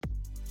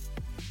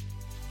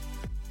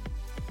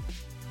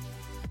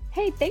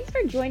Hey, thanks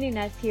for joining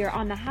us here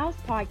on the House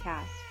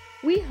Podcast.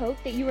 We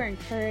hope that you are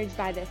encouraged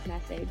by this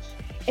message.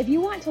 If you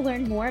want to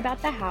learn more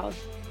about the House,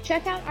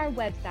 check out our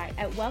website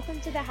at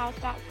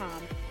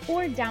welcometothehouse.com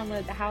or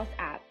download the House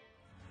app.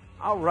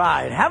 All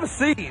right, have a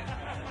seat.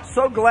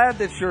 So glad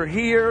that you're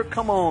here.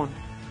 Come on.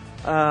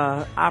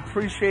 I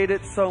appreciate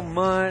it so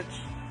much.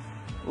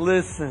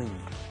 Listen,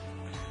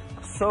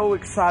 so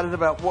excited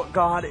about what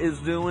God is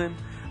doing.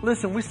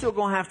 Listen, we still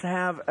going to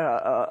have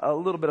a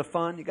little bit of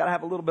fun. You got to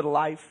have a little bit of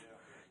life.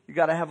 You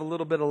got to have a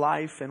little bit of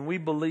life. And we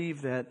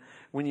believe that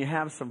when you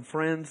have some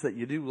friends that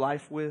you do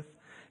life with,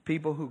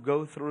 people who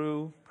go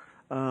through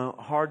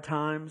hard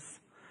times,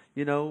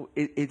 you know,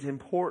 it's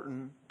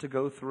important to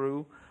go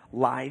through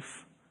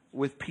life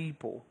with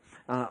people.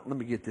 Let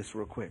me get this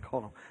real quick.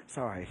 Hold on.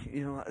 Sorry.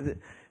 You know,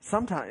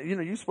 sometimes, you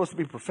know, you're supposed to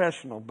be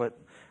professional, but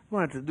we're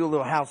going to have to do a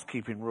little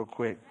housekeeping real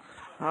quick.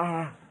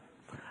 All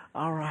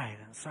right.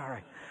 I'm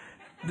sorry.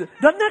 Doesn't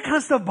that kind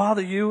of stuff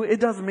bother you?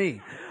 It does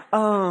me.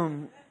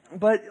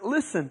 But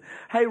listen,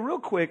 hey, real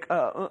quick,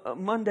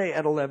 Monday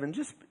at 11,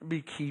 just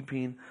be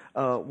keeping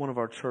one of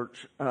our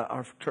church,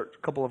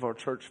 couple of our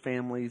church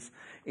families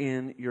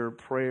in your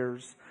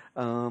prayers.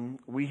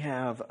 We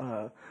have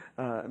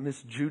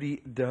Miss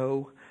Judy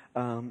Doe.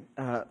 We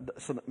have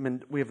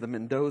the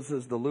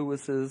Mendozas, the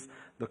Lewises,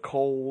 the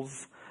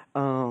Coles,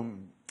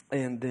 and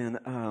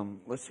then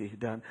let's see,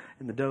 done,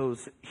 and the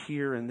Does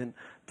here, and then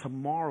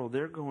tomorrow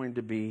they're going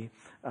to be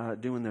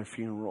doing their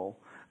funeral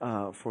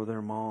for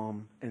their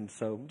mom, and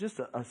so just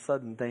a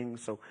sudden thing.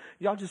 So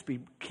y'all just be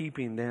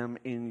keeping them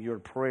in your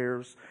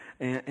prayers,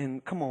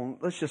 and come on,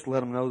 let's just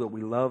let them know that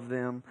we love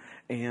them,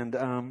 and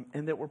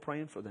that we're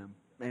praying for them.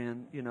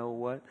 And you know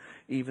what?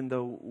 Even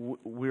though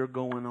we're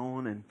going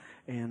on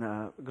and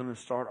going to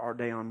start our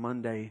day on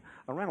Monday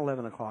around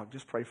 11 o'clock,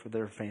 just pray for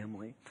their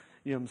family.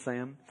 You know what I'm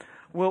saying?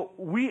 Well,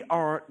 we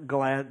are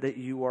glad that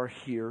you are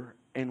here,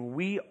 and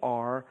we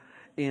are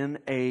in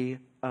a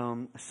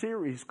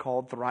series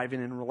called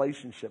Thriving in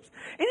Relationships.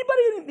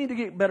 Anybody need to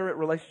get better at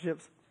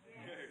relationships?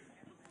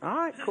 All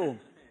right, cool.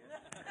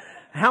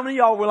 How many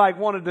of y'all were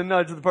wanted to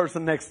nudge the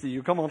person next to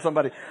you? Come on,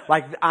 somebody.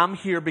 I'm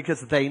here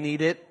because they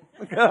need it.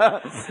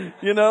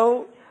 You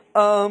know?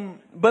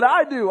 But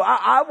I do.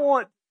 I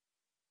want...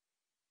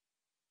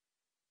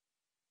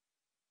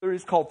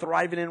 It's called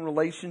Thriving in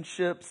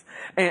Relationships.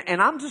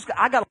 And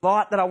I got a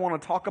lot that I want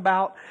to talk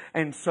about.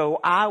 And so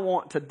I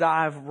want to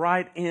dive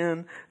right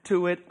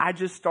into it. I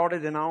just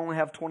started and I only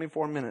have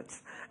 24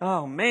 minutes.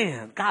 Oh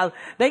man, God,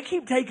 they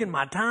keep taking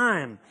my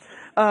time.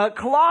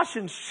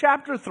 Colossians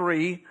chapter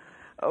 3,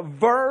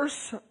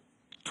 verse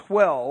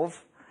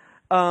 12.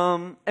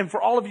 And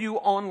for all of you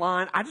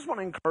online, I just want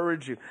to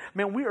encourage you.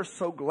 Man, we are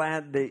so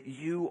glad that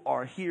you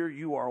are here.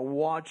 You are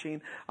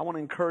watching. I want to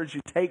encourage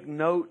you. Take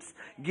notes.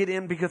 Get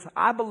in, because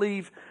I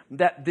believe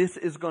that this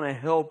is going to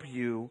help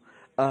you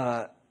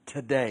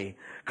today.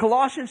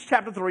 Colossians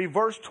chapter 3,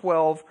 verse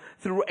 12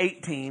 through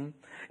 18.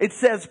 It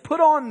says, "Put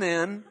on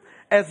then,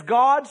 as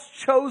God's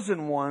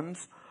chosen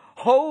ones,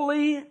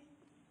 holy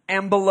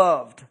and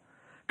beloved,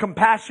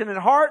 compassionate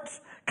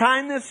hearts,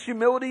 kindness,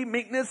 humility,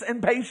 meekness,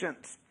 and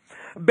patience,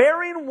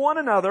 bearing one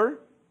another,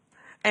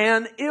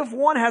 and if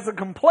one has a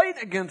complaint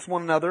against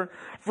one another,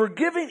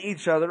 forgiving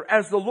each other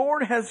as the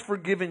Lord has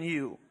forgiven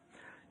you.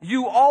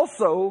 You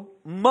also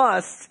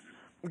must,"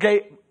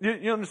 okay,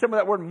 you understand what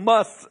that word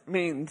must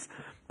means?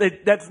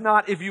 That's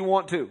not if you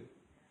want to.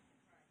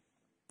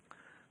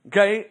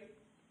 Okay?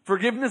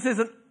 Forgiveness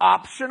isn't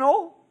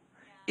optional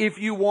if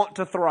you want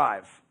to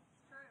thrive.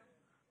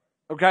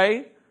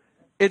 Okay?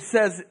 It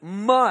says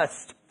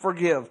must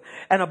forgive.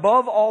 And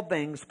above all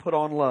things, put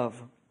on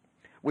love,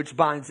 which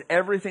binds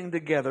everything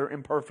together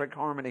in perfect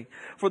harmony.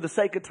 For the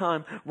sake of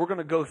time, we're going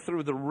to go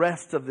through the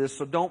rest of this,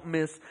 so don't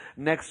miss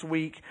next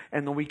week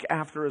and the week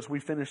after as we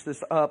finish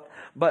this up.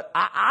 But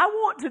I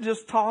want to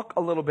just talk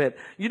a little bit.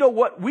 You know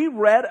what? We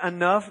read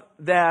enough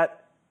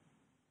that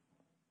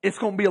it's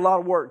going to be a lot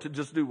of work to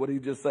just do what he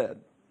just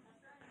said.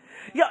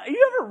 Yeah,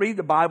 you ever read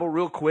the Bible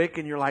real quick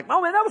and you're like,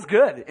 "Oh man, that was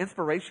good,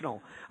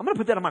 inspirational. I'm going to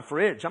put that on my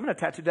fridge. I'm going to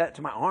tattoo that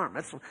to my arm.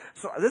 That's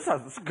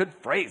a good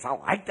phrase. I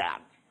like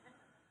that."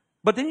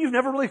 But then you've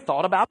never really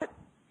thought about it.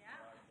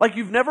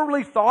 You've never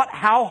really thought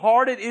how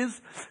hard it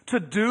is to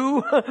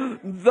do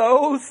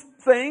those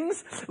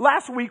things.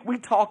 Last week we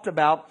talked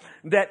about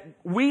that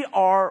we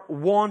are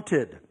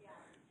wanted,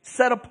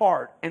 set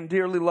apart, and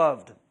dearly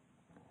loved.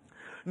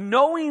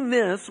 Knowing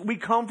this, we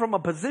come from a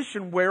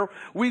position where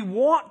we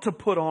want to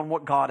put on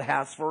what God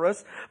has for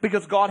us,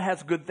 because God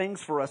has good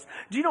things for us.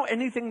 Do you know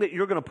anything that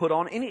you're going to put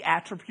on, any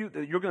attribute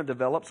that you're going to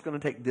develop is going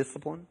to take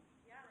discipline?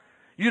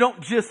 You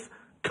don't just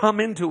come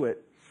into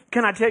it.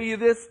 Can I tell you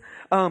this?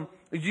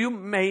 You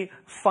may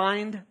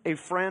find a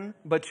friend,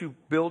 but you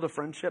build a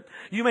friendship.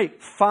 You may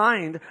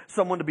find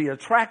someone to be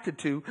attracted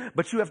to,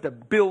 but you have to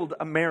build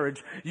a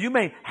marriage. You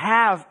may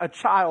have a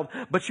child,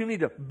 but you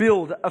need to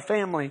build a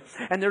family.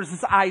 And there's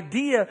this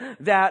idea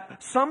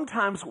that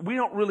sometimes we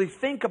don't really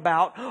think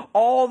about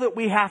all that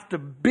we have to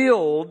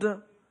build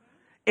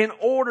in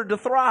order to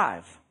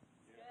thrive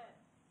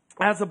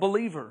as a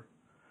believer.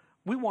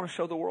 we want to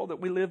show the world that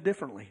we live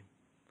differently.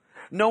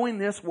 Knowing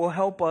this will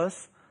help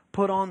us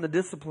put on the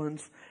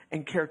disciplines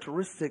and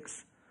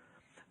characteristics.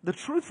 The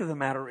truth of the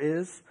matter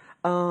is,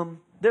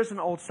 there's an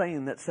old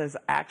saying that says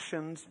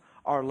actions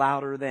are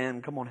louder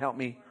than, come on, help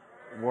me,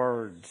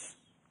 words.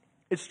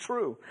 It's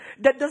true.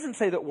 That doesn't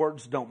say that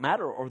words don't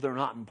matter or they're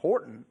not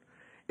important.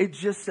 It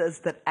just says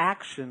that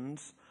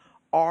actions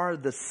are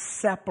the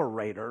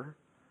separator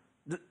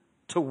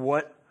to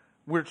what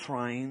we're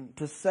trying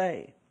to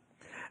say.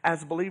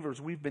 As believers,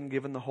 we've been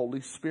given the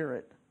Holy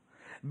Spirit.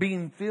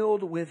 Being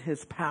filled with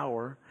His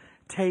power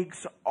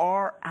takes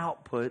our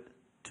output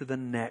to the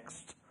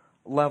next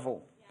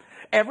level.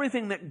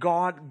 Everything that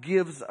God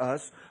gives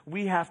us,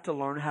 we have to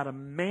learn how to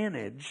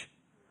manage.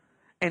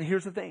 And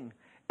here's the thing.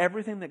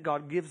 Everything that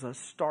God gives us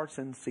starts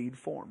in seed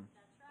form.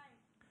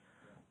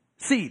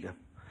 Seed.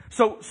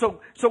 So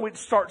it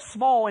starts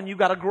small and you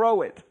got to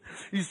grow it.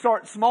 You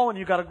start small and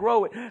you got to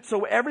grow it.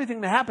 So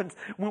everything that happens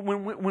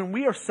when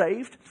we are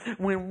saved,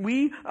 when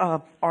we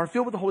are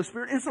filled with the Holy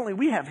Spirit, instantly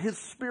we have His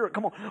Spirit,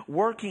 come on,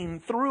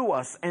 working through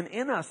us and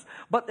in us.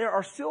 But there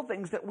are still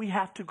things that we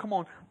have to, come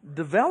on,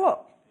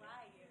 develop.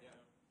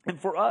 And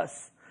for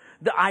us,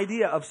 the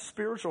idea of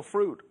spiritual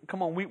fruit.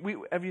 Come on,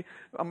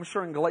 I'm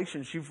sure in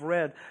Galatians you've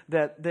read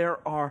that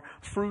there are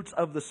fruits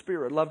of the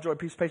Spirit. Love, joy,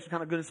 peace, patience,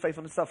 kind of goodness,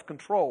 faithfulness,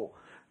 self-control.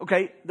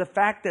 Okay, the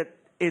fact that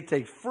it's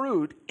a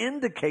fruit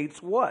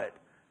indicates what?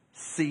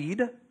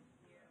 Seed.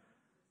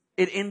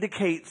 It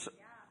indicates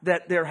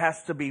that there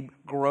has to be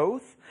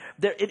growth.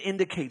 It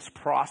indicates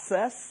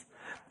process.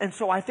 And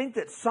so I think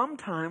that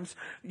sometimes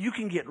you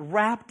can get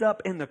wrapped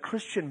up in the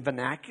Christian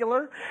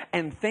vernacular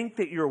and think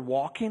that you're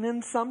walking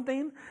in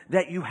something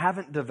that you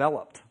haven't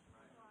developed.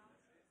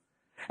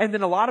 And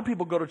then a lot of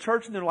people go to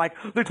church and they're like,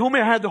 they told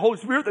me I had the Holy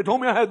Spirit. They told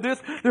me I had this.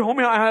 They told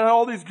me I had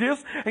all these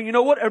gifts. And you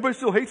know what? Everybody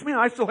still hates me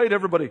and I still hate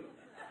everybody.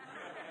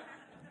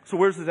 So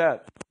where's it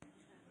at?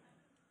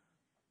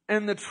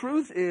 And the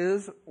truth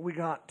is, we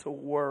got to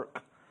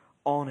work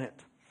on it.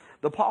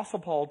 The Apostle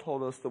Paul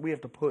told us that we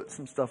have to put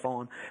some stuff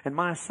on. And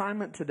my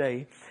assignment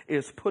today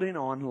is putting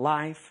on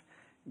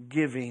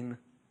life-giving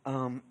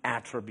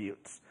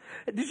attributes.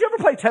 Did you ever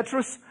play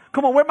Tetris?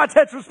 Come on, where are my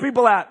Tetris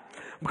people at?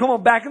 Come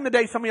on, back in the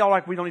day, some of y'all are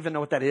like, we don't even know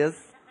what that is.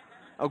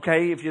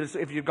 Okay, if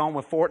you'd gone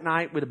with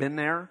Fortnite, we'd have been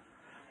there.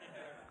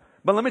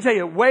 But let me tell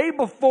you, way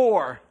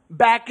before,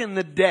 back in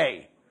the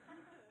day,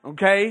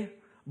 okay,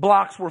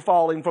 blocks were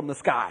falling from the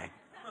sky.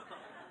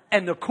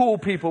 And the cool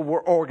people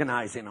were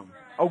organizing them.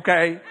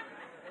 Okay?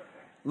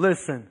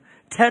 Listen,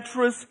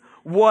 Tetris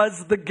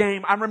was the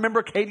game. I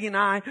remember Katie and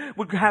I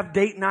would have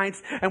date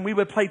nights and we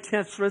would play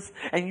Tetris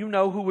and you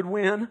know who would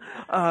win.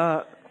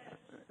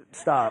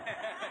 Stop.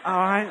 All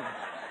right.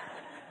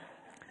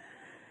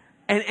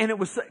 And it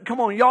was,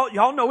 come on,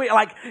 y'all know it,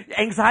 like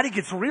anxiety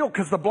gets real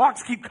because the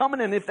blocks keep coming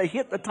and if they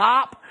hit the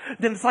top,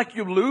 then it's like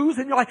you lose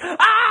and you're like,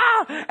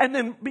 ah! And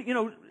then, you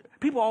know,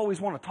 people always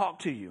want to talk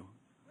to you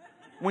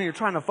when you're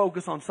trying to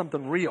focus on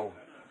something real.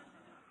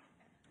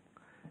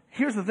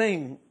 Here's the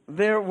thing.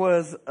 There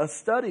was a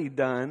study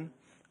done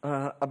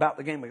about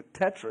the game of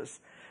Tetris,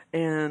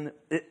 and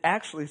it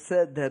actually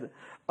said that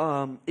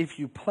if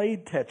you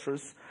played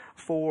Tetris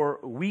for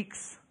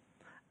weeks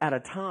at a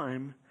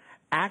time,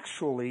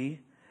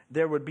 actually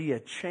there would be a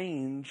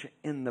change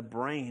in the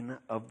brain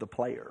of the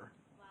player.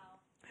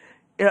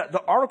 Wow.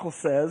 The article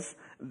says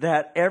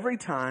that every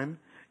time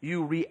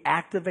you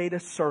reactivate a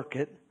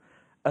circuit,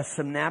 a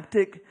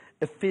synaptic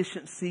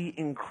efficiency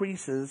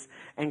increases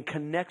and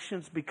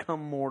connections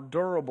become more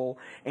durable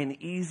and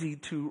easy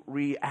to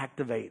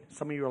reactivate.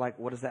 Some of you are like,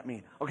 what does that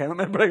mean? Okay, let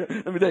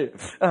me tell you.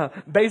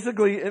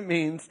 Basically, it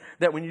means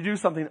that when you do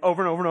something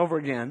over and over and over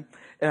again,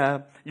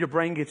 your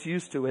brain gets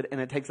used to it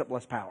and it takes up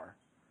less power.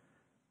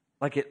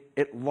 Like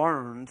it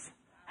learns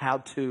how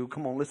to,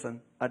 come on,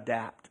 listen,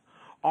 adapt.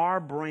 Our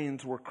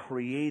brains were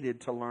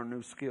created to learn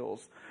new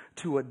skills,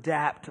 to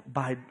adapt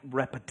by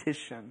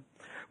repetition.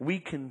 We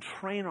can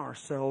train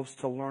ourselves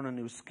to learn a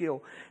new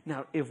skill.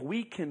 Now, if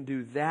we can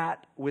do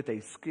that with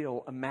a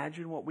skill,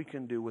 imagine what we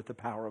can do with the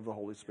power of the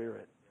Holy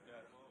Spirit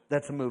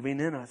that's moving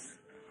in us.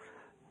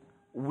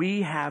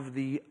 We have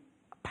the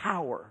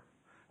power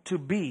to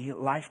be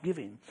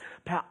life-giving.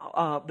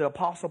 The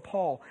Apostle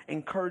Paul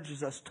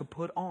encourages us to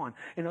put on.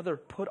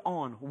 Put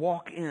on,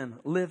 walk in,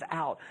 live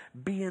out,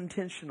 be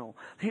intentional.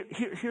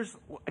 Here's,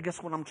 I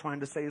guess, what I'm trying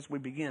to say as we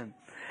begin.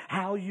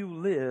 How you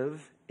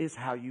live is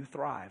how you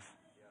thrive.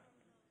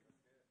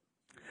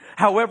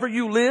 However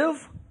you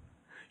live,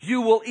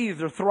 you will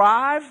either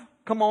thrive,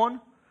 come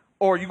on,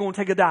 or you're going to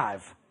take a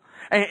dive.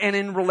 And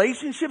in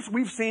relationships,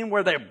 we've seen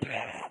where they're...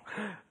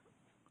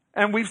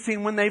 And we've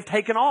seen when they've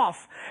taken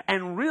off.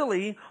 And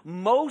really,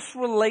 most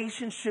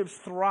relationships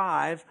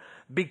thrive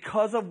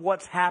because of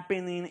what's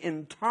happening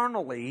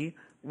internally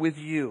with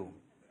you.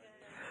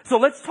 So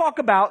let's talk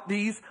about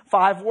these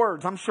 5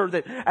 words. I'm sure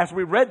that as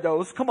we read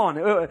those, come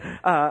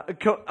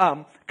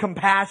on,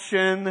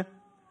 compassion.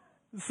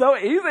 So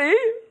easy.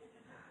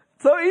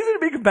 So easy to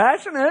be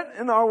compassionate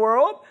in our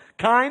world.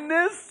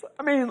 Kindness.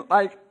 I mean,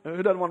 like,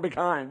 who doesn't want to be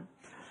kind?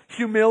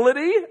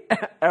 Humility,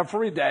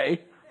 every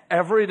day.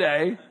 every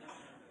day.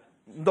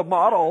 The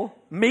model,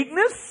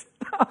 meekness.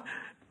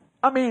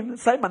 I mean,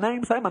 say my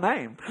name, say my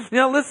name. You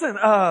know, listen,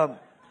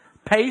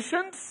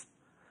 patience.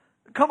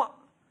 Come on.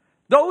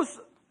 Those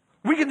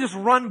we can just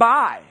run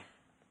by.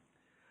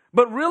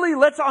 But really,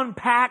 let's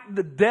unpack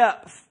the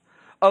depth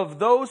of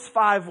those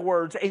 5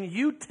 words. And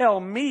you tell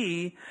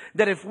me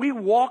that if we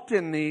walked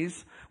in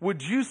these,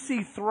 would you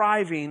see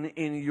thriving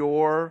in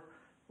your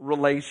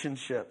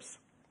relationships?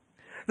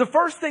 The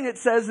first thing it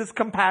says is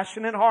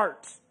compassionate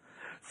hearts.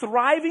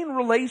 Thriving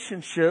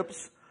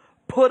relationships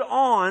put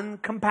on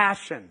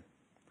compassion.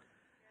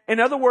 In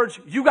other words,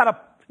 you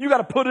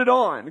gotta put it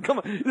on. Come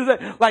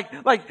on.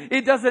 Like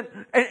it doesn't,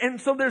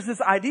 and so there's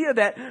this idea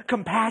that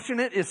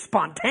compassionate is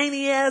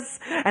spontaneous,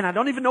 and I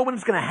don't even know when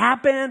it's gonna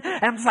happen,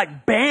 and I'm just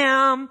like,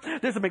 bam,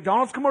 there's a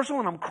McDonald's commercial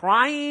and I'm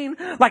crying.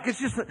 Like it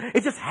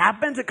just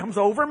happens, it comes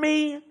over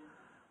me.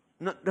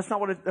 No, that's not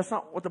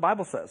what the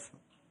Bible says.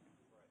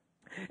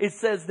 It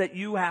says that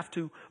you have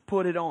to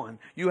put it on.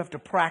 You have to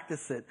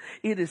practice it.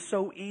 It is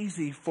so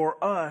easy for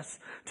us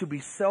to be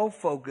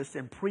self-focused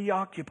and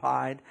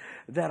preoccupied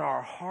that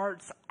our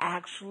hearts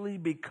actually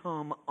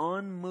become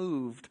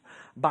unmoved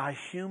by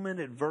human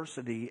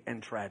adversity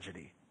and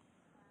tragedy.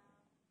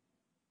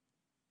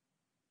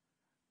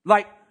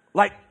 Like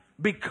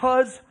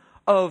because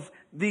of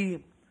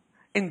the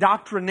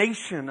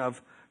indoctrination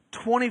of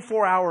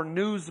 24-hour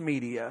news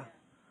media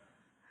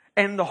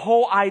and the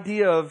whole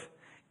idea of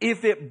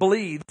if it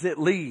bleeds, it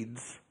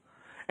leads.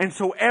 And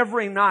so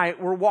every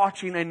night we're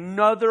watching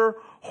another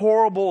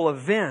horrible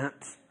event.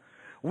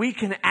 We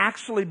can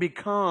actually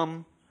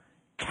become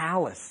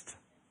calloused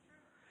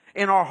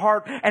in our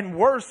heart. And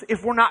worse,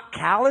 if we're not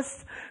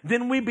calloused,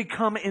 then we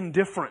become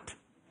indifferent.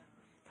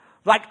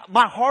 Like,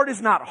 my heart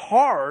is not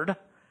hard. I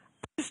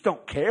just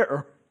don't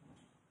care.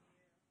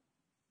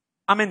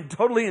 I'm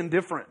totally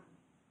indifferent.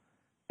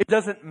 It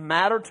doesn't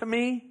matter to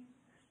me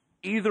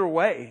either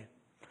way.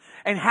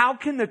 And how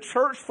can the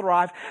church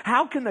thrive?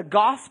 How can the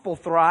gospel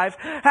thrive?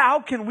 How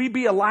can we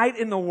be a light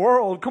in the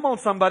world? Come on,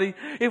 somebody.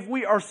 If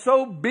we are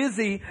so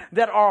busy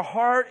that our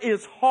heart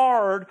is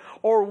hard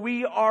or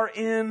we are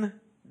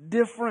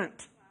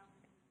indifferent.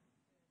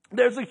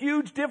 There's a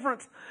huge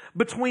difference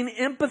between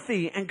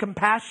empathy and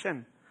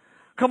compassion.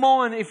 Come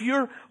on, if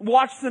you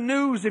watch the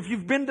news, if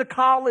you've been to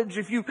college,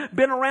 if you've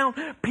been around,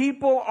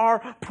 people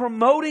are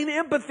promoting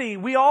empathy.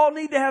 We all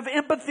need to have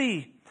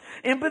empathy.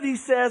 Empathy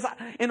says,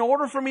 in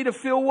order for me to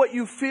feel what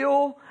you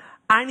feel,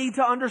 I need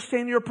to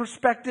understand your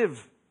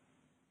perspective.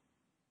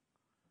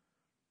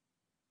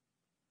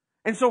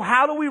 And so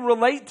how do we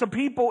relate to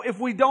people if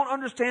we don't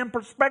understand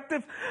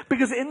perspective?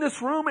 Because in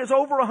this room is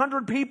over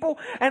 100 people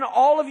and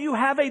all of you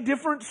have a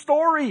different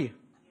story.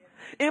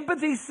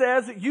 Empathy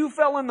says you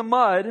fell in the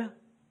mud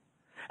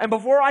and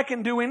before I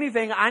can do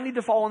anything, I need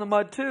to fall in the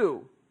mud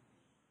too.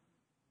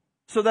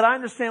 So that I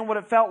understand what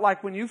it felt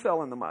like when you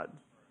fell in the mud.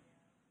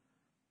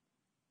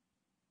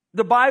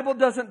 The Bible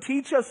doesn't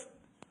teach us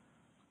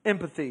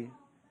empathy.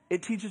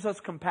 It teaches us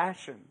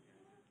compassion.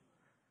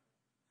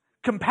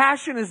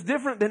 Compassion is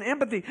different than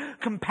empathy.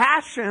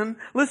 Compassion,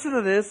 listen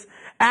to this,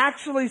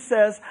 actually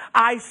says,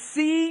 I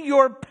see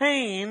your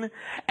pain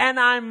and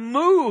I'm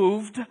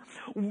moved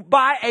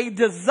by a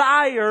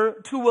desire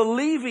to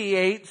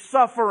alleviate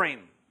suffering.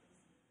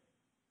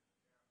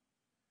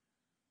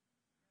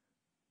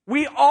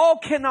 We all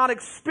cannot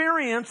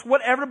experience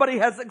what everybody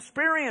has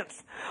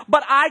experienced.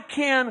 But I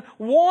can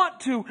want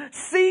to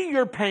see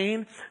your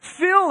pain,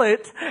 feel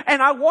it,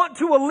 and I want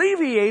to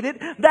alleviate it.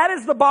 That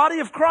is the body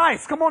of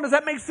Christ. Come on, does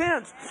that make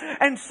sense?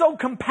 And so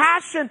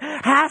compassion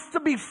has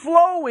to be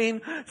flowing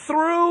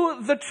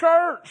through the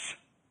church.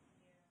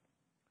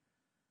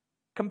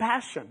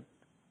 Compassion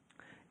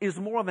is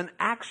more of an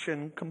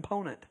action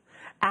component.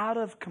 Out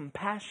of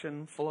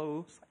compassion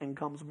flows and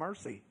comes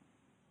mercy.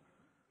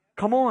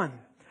 Come on.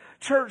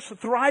 Church,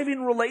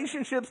 thriving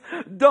relationships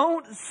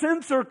don't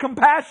censor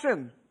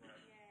compassion.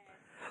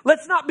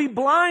 Let's not be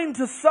blind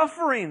to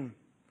suffering.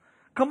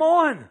 Come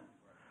on.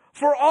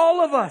 For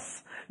all of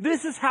us,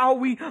 this is how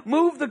we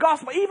move the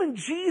gospel. Even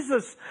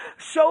Jesus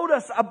showed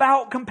us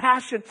about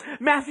compassion.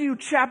 Matthew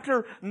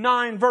chapter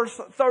 9, verse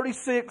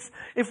 36.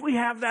 If we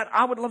have that,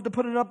 I would love to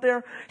put it up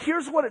there.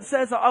 Here's what it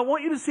says. I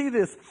want you to see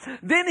this.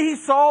 Then he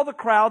saw the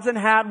crowds and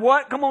had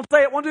what? Come on,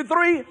 say it. 1, 2,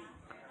 3.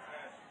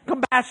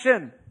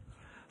 Compassion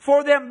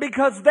for them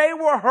because they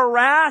were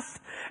harassed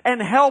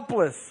and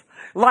helpless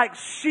like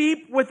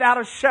sheep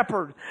without a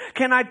shepherd.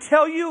 Can I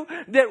tell you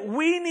that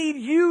we need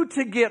you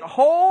to get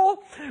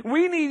whole?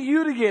 We need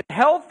you to get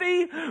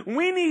healthy.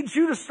 We need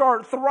you to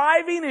start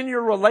thriving in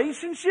your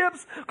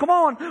relationships. Come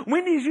on.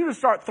 We need you to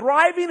start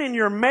thriving in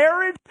your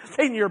marriage,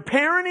 in your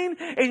parenting,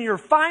 in your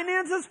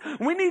finances.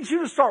 We need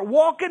you to start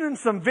walking in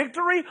some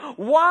victory.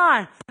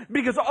 Why?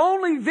 Because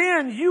only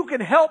then you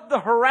can help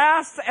the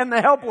harassed and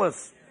the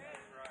helpless.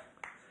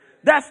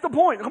 That's the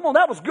point. Come on,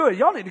 that was good.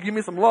 Y'all need to give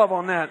me some love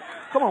on that.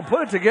 Come on,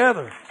 put it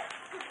together.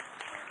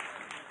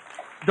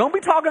 Don't be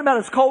talking about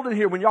it's cold in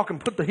here when y'all can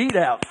put the heat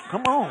out.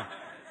 Come on.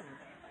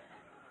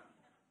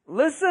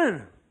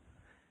 Listen.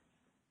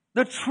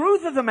 The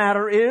truth of the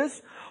matter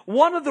is,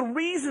 one of the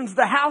reasons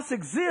the house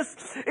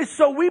exists is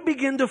so we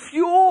begin to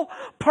fuel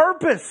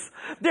purpose.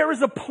 There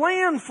is a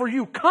plan for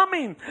you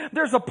coming.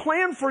 There's a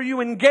plan for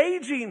you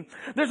engaging.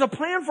 There's a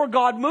plan for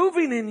God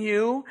moving in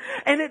you.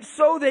 And it's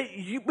so that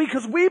you,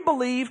 because we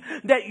believe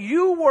that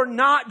you were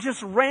not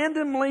just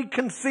randomly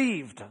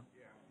conceived.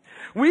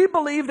 We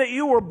believe that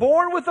you were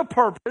born with a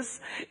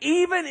purpose.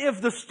 Even if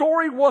the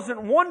story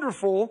wasn't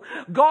wonderful,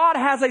 God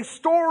has a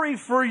story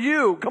for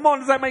you. Come on,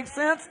 does that make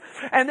sense?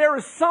 And there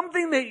is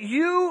something that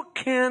you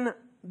can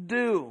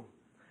do.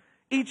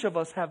 Each of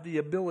us have the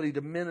ability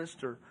to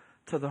minister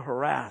to the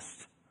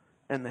harassed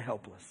and the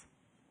helpless.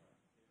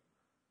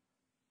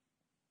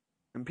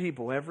 And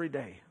people every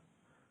day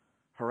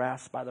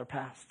harassed by their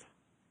past.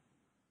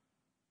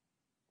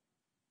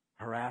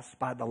 Harassed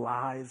by the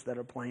lies that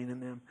are playing in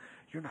them.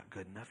 You're not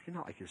good enough. You're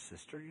not like your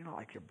sister. You're not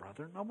like your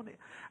brother. Nobody. I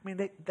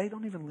mean, they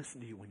don't even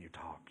listen to you when you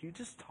talk. You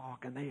just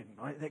talk, and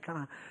they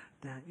kind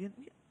of.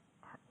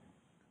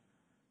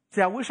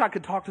 See, I wish I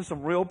could talk to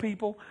some real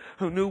people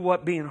who knew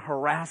what being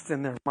harassed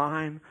in their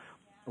mind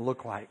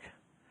looked like.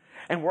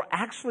 And we're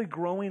actually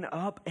growing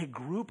up a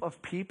group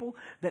of people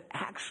that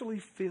actually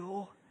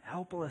feel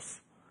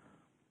helpless.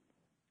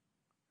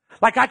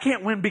 Like I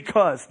can't win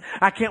because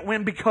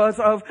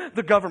of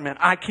the government.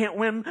 I can't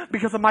win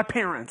because of my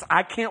parents.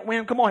 I can't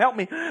win, come on help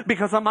me,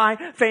 because of my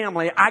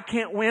family. I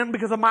can't win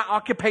because of my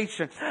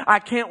occupation. I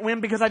can't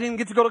win because I didn't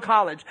get to go to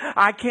college.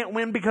 I can't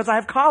win because I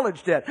have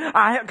college debt.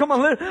 Come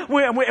on,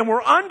 and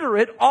we're under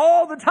it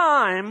all the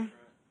time.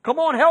 Come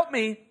on, help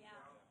me.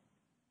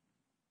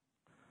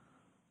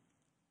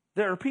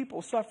 There are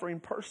people suffering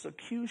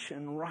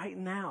persecution right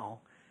now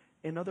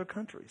in other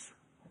countries.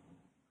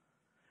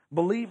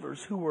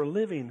 Believers who are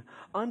living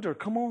under,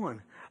 come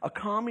on, a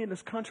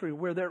communist country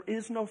where there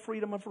is no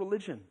freedom of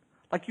religion.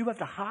 Like you have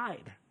to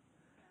hide.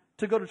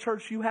 To go to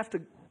church, you have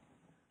to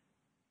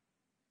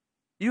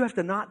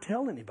not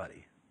tell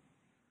anybody.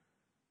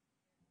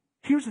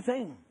 Here's the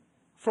thing.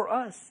 For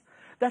us,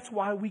 that's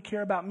why we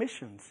care about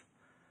missions.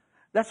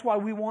 That's why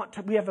we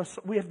have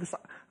this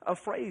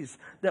phrase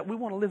that we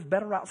want to live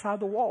better outside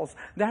the walls.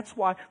 That's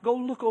why, go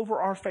look over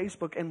our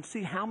Facebook and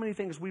see how many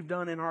things we've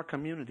done in our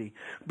community.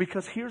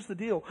 Because here's the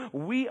deal.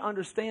 We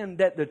understand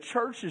that the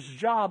church's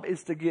job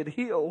is to get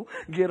healed,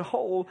 get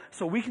whole,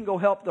 so we can go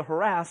help the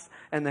harassed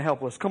and the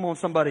helpless. Come on,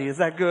 somebody. Is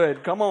that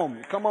good? Come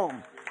on. Come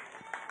on.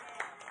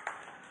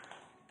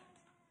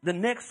 The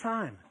next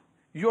time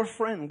your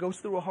friend goes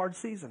through a hard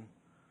season,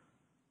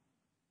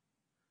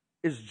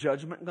 is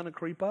judgment going to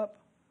creep up?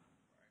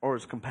 Or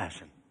is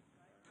compassion?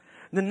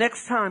 The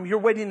next time you're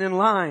waiting in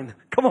line,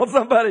 come on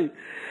somebody,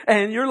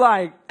 and you're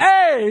like,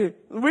 hey,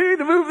 we need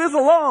to move this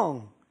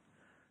along.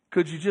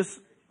 Could you just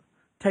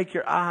take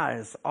your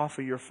eyes off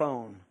of your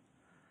phone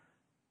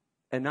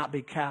and not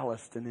be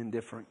calloused and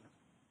indifferent?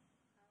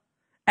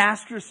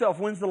 Ask yourself,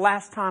 when's the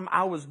last time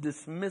I was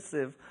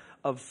dismissive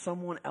of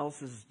someone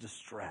else's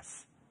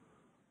distress?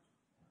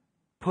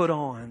 Put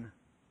on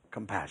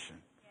compassion.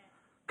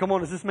 Come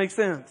on, does this make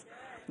sense?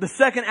 The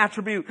second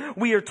attribute,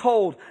 we are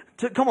told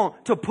to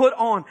put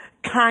on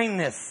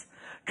kindness.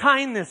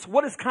 Kindness.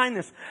 What is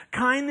kindness?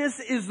 Kindness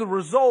is the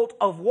result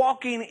of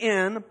walking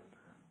in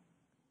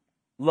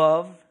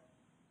love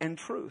and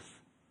truth.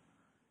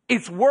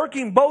 It's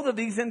working both of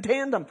these in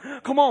tandem.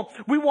 Come on.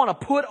 We want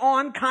to put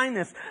on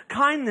kindness.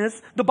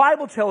 Kindness, the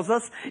Bible tells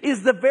us,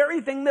 is the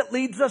very thing that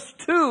leads us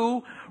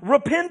to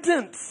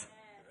repentance.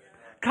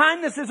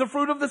 Kindness is a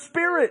fruit of the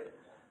Spirit.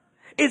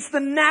 It's the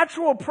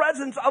natural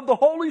presence of the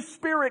Holy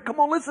Spirit. Come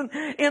on, listen,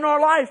 in our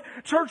life.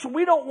 Church,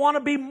 we don't want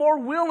to be more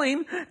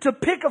willing to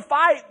pick a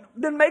fight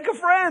than make a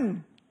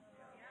friend.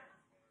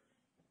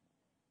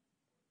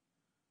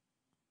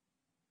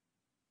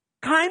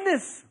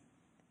 Kindness.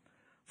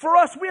 For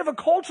us, we have a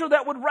culture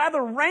that would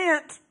rather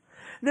rant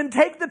than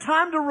take the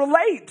time to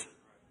relate.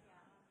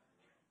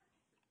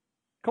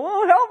 Come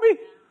on, help me.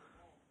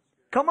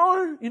 Come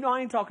on. You know,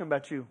 I ain't talking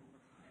about you.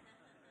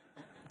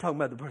 I'm talking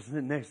about the person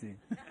sitting next to you.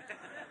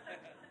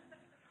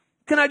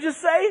 Can I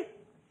just say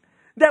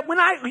that when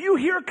you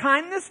hear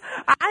kindness,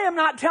 I am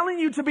not telling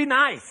you to be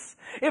nice.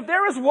 If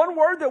there is one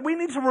word that we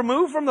need to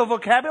remove from the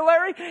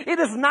vocabulary, it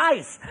is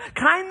nice.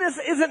 Kindness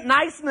isn't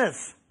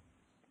niceness.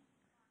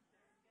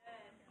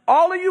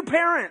 All of you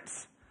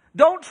parents,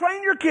 don't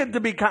train your kid to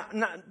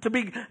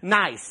be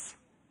nice.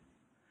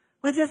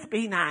 Well, just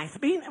be nice.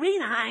 Be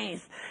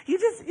nice. You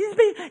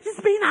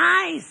just be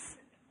nice.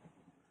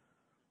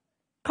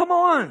 Come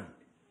on.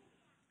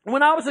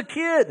 When I was a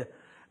kid,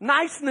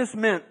 niceness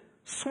meant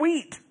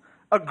sweet,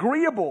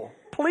 agreeable,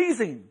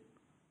 pleasing.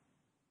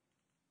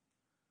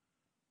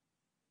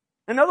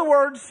 In other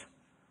words,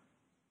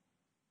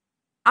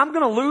 I'm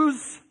going to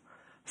lose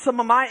some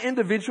of my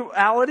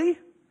individuality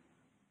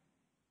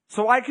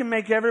so I can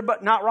make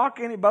everybody not rock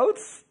any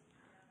boats.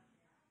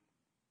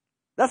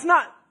 That's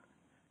not,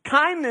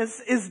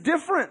 kindness is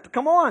different.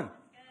 Come on.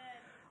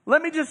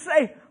 Let me just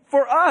say,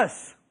 for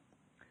us,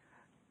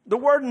 the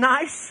word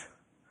nice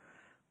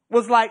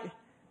was like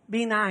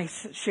Be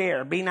nice,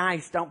 share. Be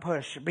nice, don't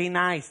push. Be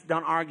nice,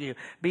 don't argue.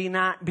 Be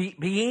nice.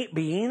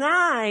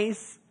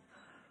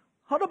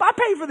 Hold up, I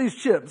pay for these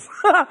chips.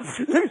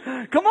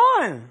 Come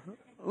on.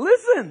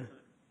 Listen,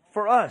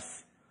 for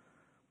us,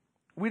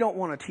 we don't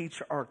want to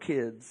teach our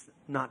kids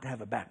not to have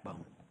a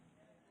backbone.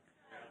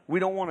 We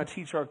don't want to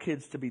teach our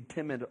kids to be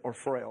timid or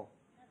frail.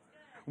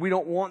 We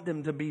don't want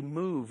them to be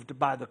moved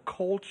by the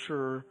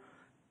culture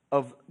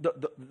of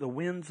the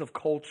winds of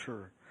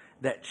culture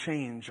that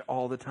change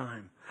all the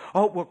time.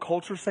 Oh, well,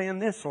 culture's saying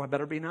this, so I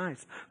better be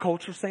nice.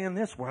 Culture's saying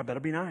this, well, I better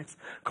be nice.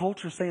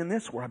 Culture's saying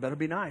this, well, I better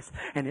be nice.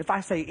 And if I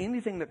say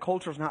anything that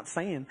culture's not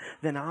saying,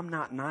 then I'm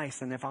not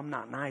nice. And if I'm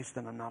not nice,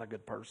 then I'm not a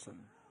good person.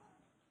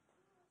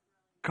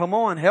 Come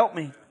on, help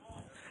me.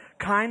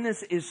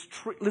 Kindness is,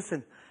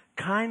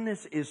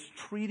 kindness is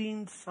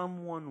treating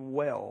someone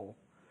well,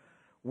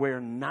 where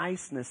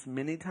niceness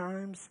many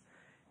times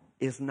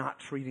is not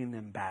treating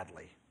them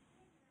badly.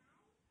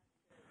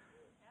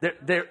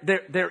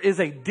 There is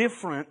a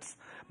difference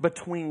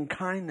between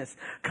kindness.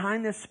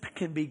 Kindness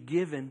can be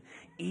given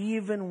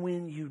even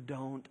when you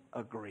don't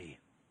agree.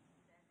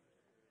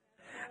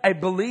 As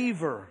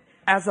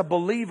a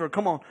believer,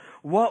 come on,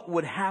 what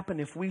would happen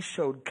if we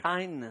showed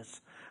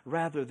kindness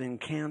rather than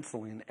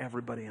canceling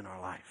everybody in our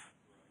life?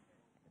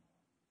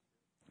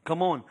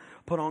 Come on,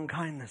 put on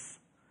kindness.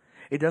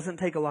 It doesn't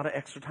take a lot of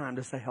extra time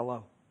to say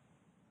hello.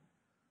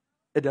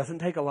 It doesn't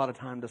take a lot of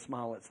time to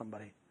smile at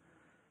somebody.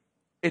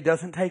 It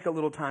doesn't take a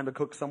little time to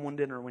cook someone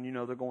dinner when you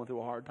know they're going through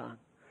a hard time.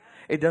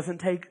 It doesn't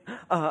take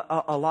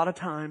a lot of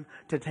time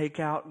to take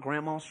out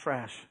grandma's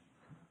trash.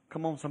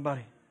 Come on,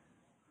 somebody.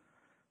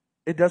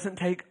 It doesn't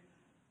take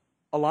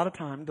a lot of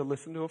time to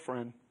listen to a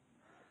friend,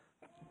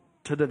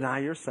 to deny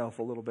yourself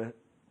a little bit.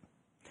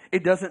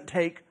 It doesn't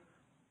take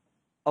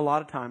a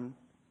lot of time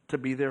to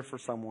be there for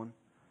someone.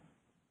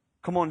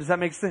 Come on, does that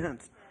make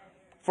sense?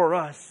 For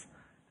us,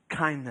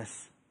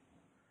 kindness.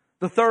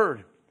 The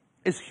third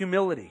is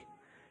humility.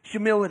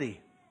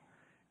 Humility.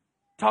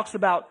 It talks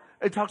about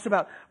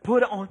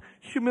put on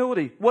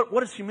humility.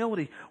 What is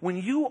humility? When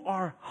you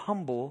are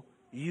humble,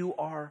 you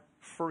are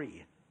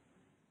free.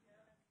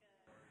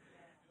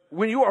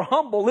 When you are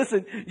humble,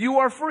 listen, you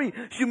are free.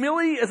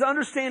 Humility is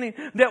understanding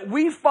that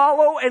we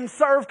follow and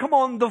serve, come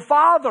on, the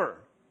Father.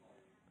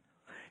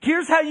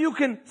 Here's how you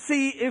can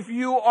see if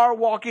you are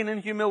walking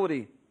in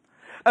humility.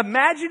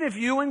 Imagine if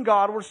you and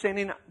God were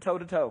standing toe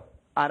to toe,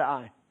 eye to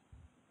eye.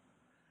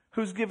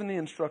 Who's giving the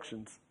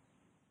instructions?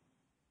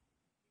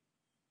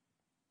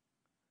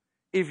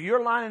 If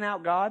you're lining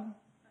out God,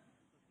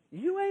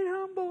 you ain't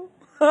humble.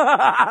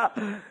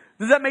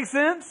 Does that make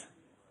sense?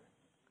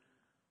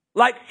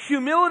 Like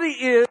humility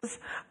is,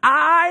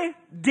 I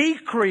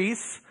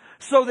decrease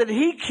so that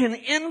He can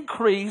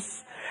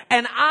increase,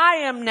 and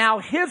I am now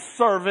His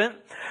servant,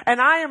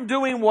 and I am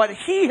doing what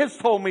He has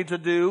told me to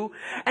do.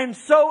 And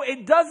so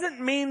it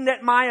doesn't mean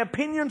that my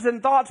opinions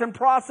and thoughts and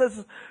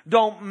processes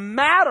don't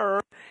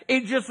matter.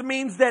 It just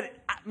means that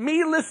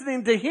me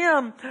listening to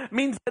Him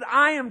means that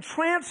I am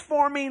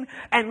transforming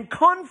and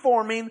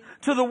conforming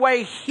to the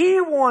way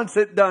He wants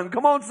it done.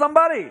 Come on,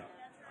 somebody.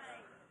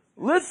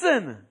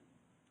 Listen.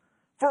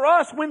 For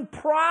us, when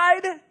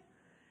pride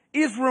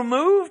is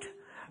removed,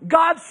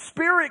 God's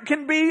Spirit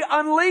can be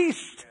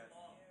unleashed.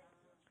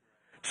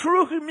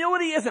 True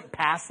humility isn't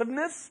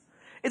passiveness.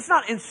 It's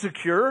not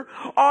insecure.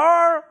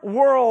 Our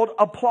world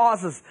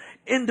applauses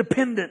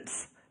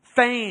independence,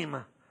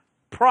 fame,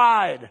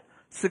 pride,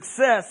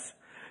 success.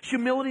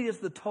 Humility is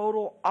the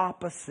total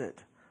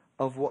opposite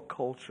of what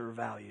culture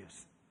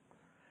values.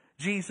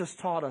 Jesus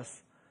taught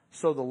us,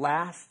 so the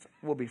last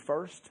will be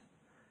first,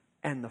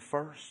 and the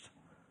first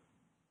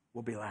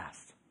will be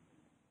last.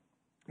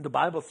 The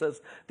Bible says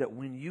that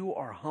when you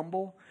are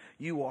humble,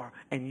 you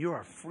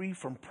are free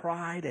from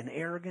pride and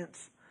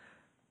arrogance.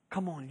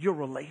 Come on, your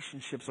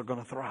relationships are going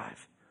to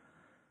thrive.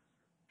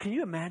 Can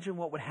you imagine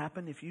what would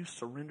happen if you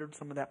surrendered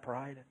some of that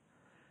pride,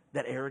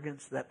 that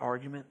arrogance, that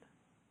argument,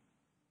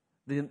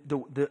 the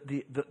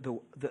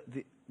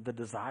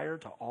desire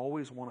to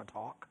always want to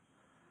talk,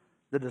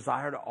 the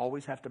desire to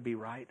always have to be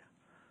right,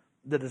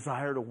 the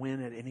desire to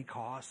win at any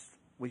cost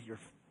with your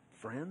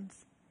friends?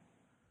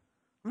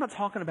 I'm not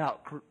talking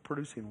about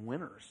producing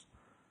winners.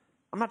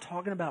 I'm not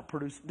talking about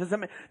producing. Does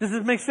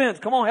this make sense?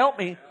 Come on, help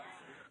me.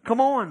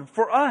 Come on,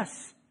 for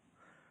us.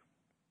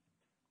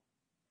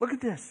 Look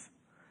at this.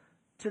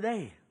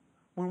 Today,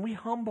 when we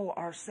humble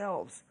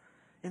ourselves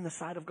in the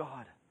sight of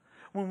God,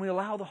 when we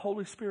allow the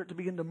Holy Spirit to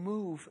begin to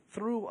move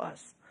through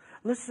us,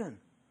 listen.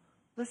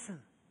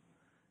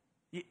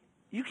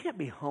 You can't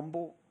be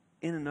humble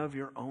in and of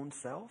your own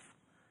self.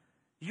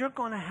 You're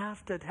going to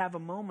have a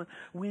moment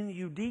when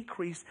you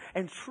decrease.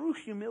 And true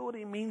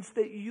humility means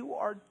that you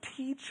are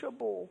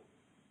teachable.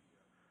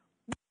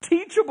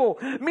 Teachable.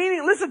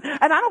 Meaning, listen,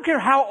 and I don't care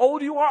how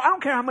old you are. I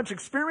don't care how much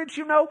experience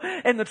you know.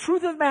 And the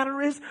truth of the matter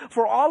is,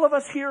 for all of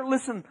us here,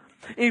 listen,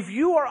 if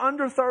you are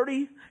under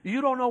 30,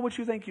 you don't know what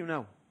you think you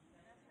know.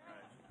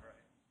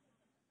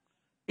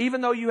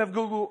 Even though you have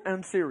Google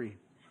and Siri.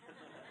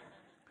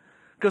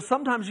 Because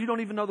sometimes you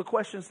don't even know the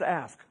questions to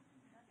ask.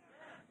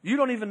 You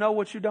don't even know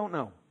what you don't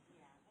know.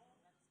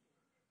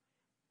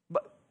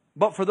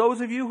 But for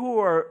those of you who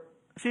are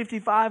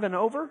 55 and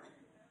over,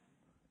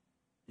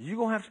 you're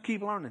going to have to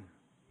keep learning.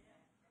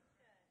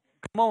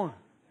 Come on.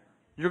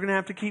 You're going to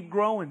have to keep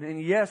growing.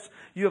 And yes,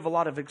 you have a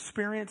lot of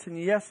experience.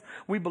 And yes,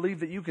 we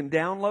believe that you can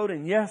download.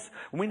 And yes,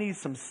 we need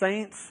some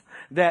saints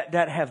that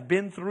have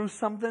been through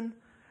something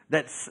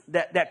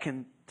that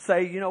can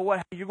say, you know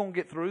what, you're going to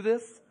get through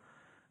this.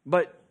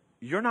 But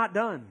you're not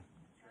done.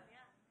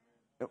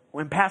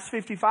 When past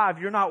 55,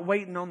 you're not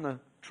waiting on the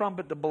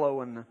trumpet to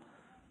blow.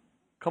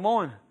 Come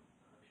on.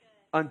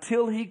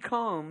 Until He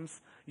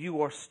comes,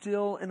 you are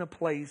still in a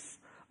place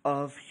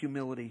of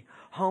humility.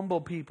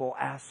 Humble people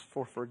ask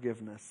for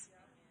forgiveness.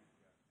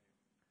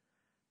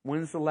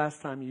 When's the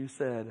last time you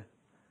said,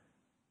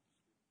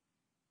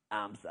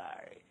 I'm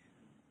sorry.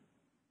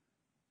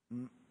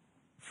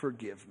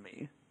 Forgive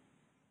me.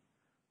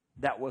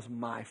 That was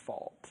my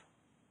fault.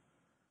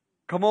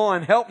 Come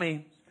on, help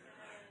me.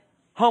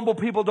 Humble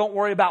people don't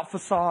worry about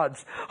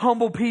facades.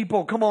 Humble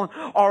people, come on,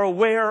 are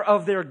aware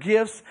of their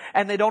gifts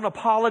and they don't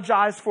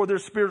apologize for their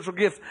spiritual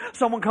gifts.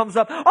 Someone comes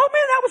up, oh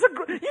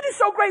man, you did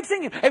so great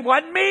singing. It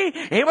wasn't me,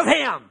 it was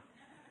him.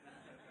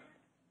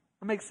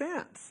 That makes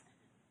sense.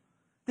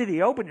 Did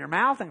he open your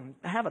mouth and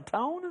have a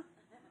tone?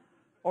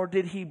 Or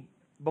did he,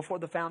 before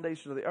the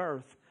foundation of the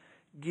earth,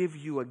 give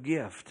you a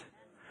gift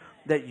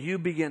that you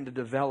begin to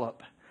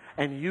develop?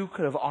 And you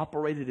could have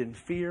operated in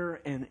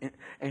fear and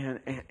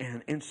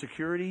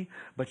insecurity,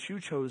 but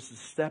you chose to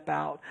step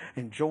out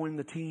and join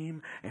the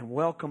team and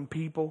welcome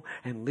people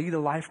and lead a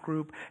life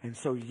group. And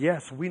so,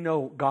 yes, we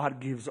know God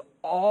gives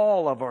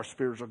all of our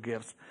spiritual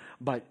gifts.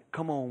 But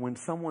come on, when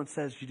someone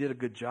says you did a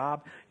good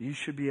job, you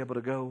should be able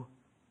to go,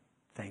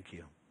 thank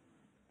you.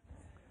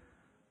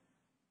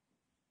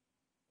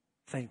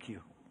 Thank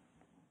you.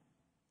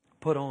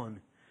 Put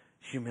on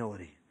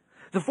humility.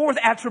 The fourth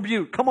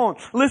attribute, come on,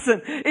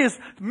 listen, is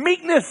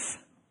meekness.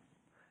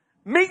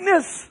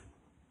 Meekness.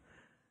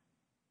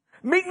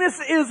 Meekness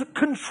is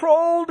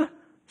controlled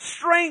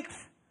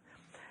strength.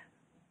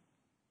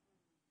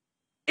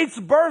 It's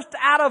birthed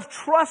out of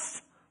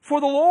trust for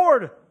the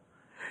Lord.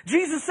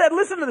 Jesus said,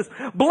 listen to this,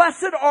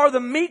 blessed are the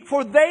meek,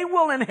 for they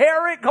will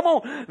inherit, come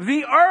on,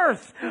 the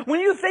earth. When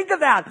you think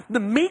of that,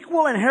 the meek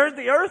will inherit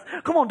the earth.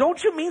 Come on,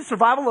 don't you mean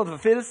survival of the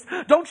fittest?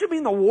 Don't you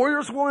mean the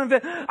warriors will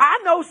inherit? I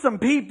know some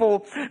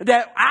people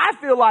that I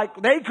feel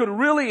like they could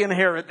really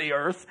inherit the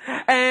earth,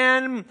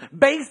 and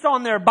based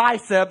on their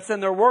biceps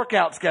and their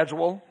workout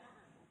schedule,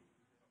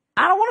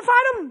 I don't want to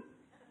fight them.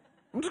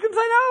 I'm just going to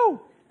say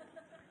no.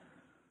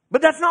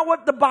 But that's not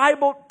what the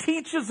Bible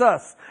teaches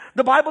us.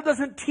 The Bible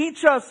doesn't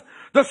teach us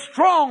the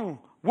strong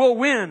will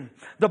win.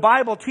 The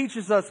Bible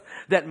teaches us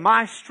that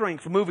my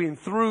strength moving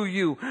through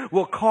you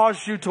will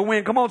cause you to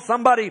win. Come on,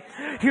 somebody.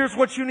 Here's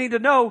what you need to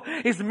know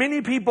is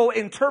many people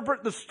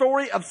interpret the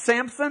story of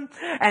Samson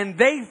and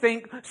they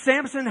think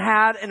Samson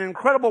had an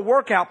incredible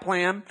workout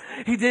plan.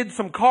 He did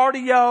some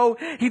cardio.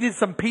 He did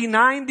some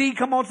P90.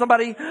 Come on,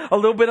 somebody. A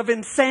little bit of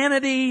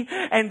insanity.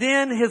 And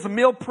then his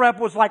meal prep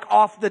was like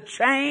off the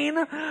chain.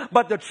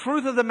 But the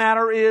truth of the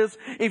matter is,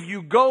 if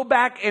you go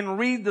back and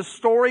read the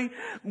story,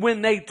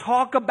 when they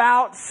talk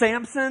about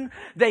Samson,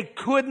 they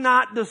could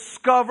not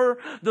discover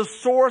the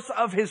source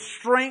of his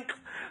strength.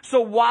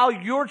 So while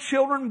your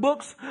children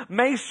books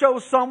may show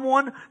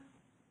someone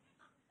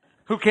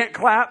who can't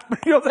clap,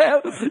 you know what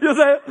I'm saying? You know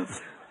what I'm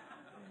saying?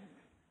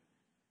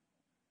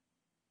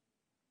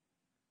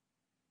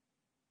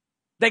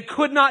 They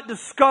could not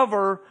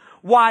discover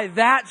why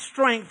that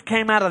strength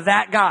came out of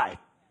that guy.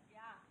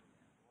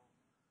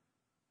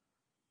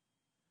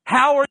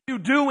 How are you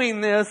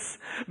doing this?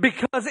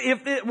 Because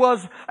if it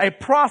was a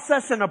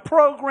process and a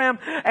program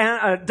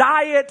and a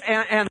diet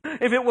and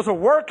if it was a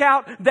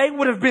workout, they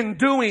would have been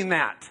doing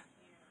that.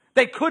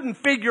 They couldn't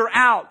figure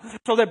out.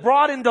 So they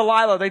brought in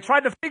Delilah. They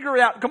tried to figure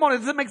it out. Come on,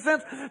 does it make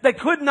sense? They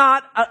could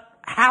not.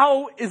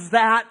 How is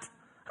that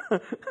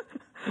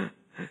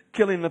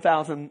killing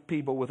 1,000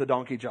 people with a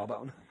donkey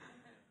jawbone?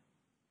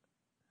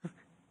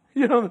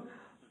 You know,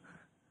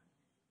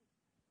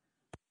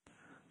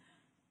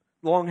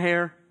 long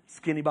hair.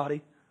 Skinny body.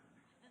 You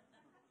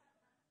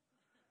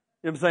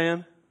know what I'm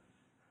saying?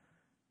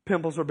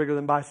 Pimples are bigger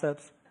than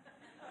biceps.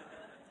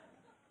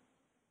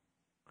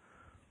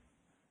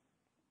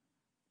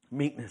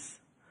 Meekness.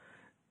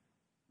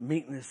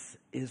 Meekness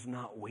is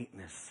not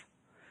weakness.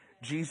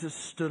 Jesus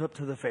stood up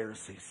to the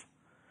Pharisees.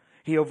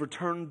 He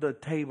overturned the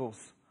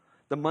tables,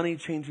 the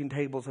money-changing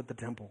tables at the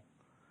temple.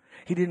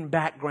 He didn't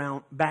back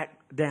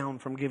down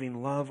from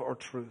giving love or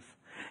truth.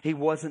 He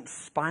wasn't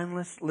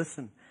spineless,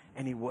 listen,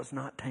 and he was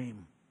not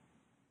tame.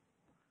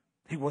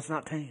 He was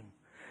not tame.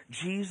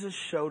 Jesus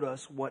showed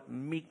us what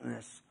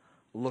meekness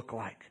looked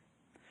like.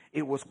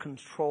 It was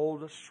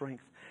controlled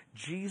strength.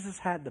 Jesus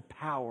had the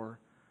power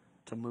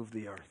to move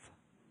the earth.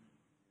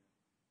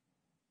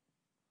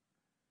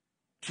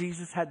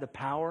 Jesus had the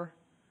power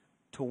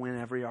to win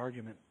every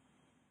argument.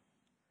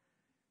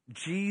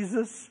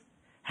 Jesus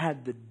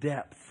had the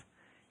depth.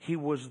 He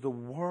was the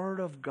Word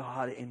of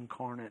God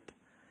incarnate.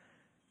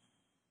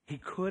 He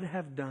could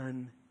have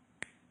done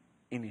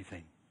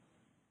anything.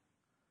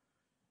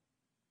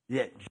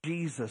 Yet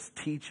Jesus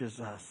teaches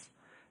us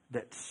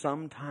that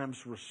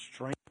sometimes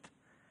restraint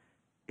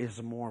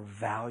is more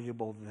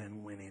valuable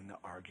than winning the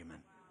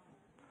argument.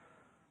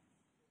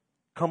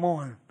 Come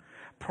on.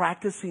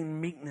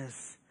 Practicing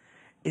meekness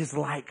is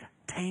like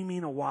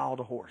taming a wild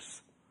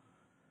horse.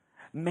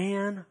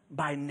 Man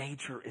by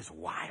nature is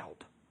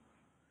wild,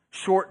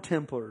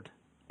 short-tempered,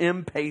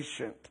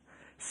 impatient,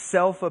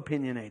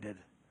 self-opinionated.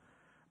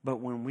 But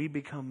when we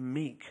become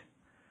meek,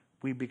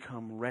 we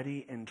become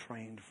ready and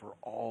trained for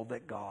all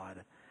that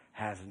God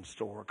has in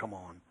store, come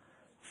on,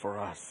 for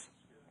us.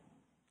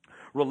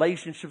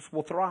 Relationships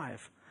will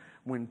thrive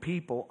when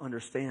people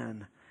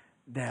understand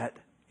that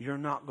you're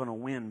not going to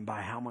win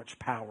by how much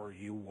power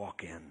you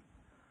walk in.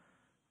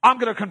 I'm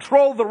going to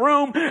control the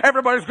room.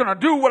 Everybody's going to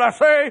do what I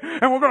say.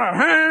 And we're going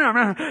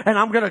to, and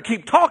I'm going to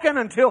keep talking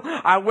until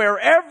I wear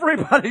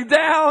everybody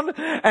down.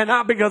 And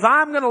not because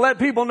I'm going to let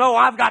people know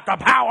I've got the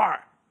power.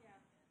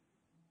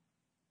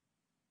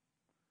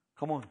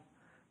 Come on.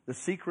 The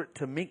secret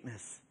to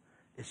meekness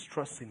is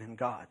trusting in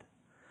God.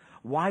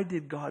 Why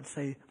did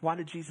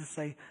Jesus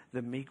say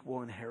the meek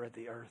will inherit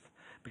the earth?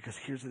 Because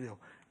here's the deal.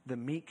 The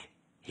meek,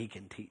 he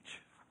can teach.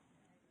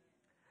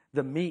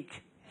 The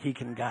meek, he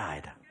can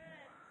guide.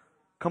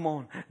 Come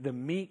on. The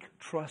meek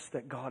trust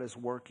that God is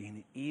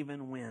working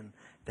even when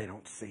they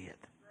don't see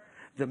it.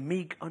 The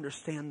meek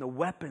understand the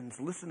weapons,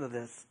 listen to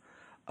this,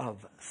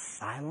 of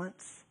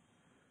silence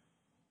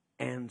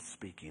and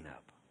speaking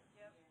up.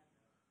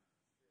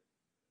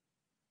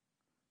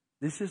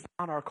 This is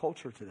not our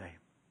culture today.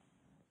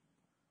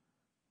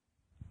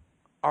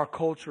 Our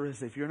culture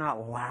is if you're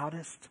not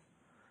loudest,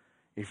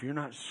 if you're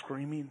not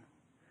screaming,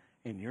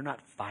 and you're not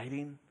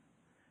fighting,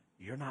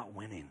 you're not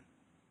winning.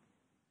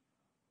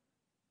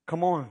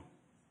 Come on.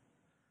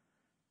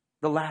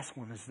 The last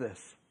one is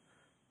this.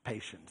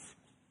 Patience.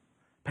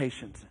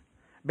 Patience.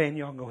 Ben,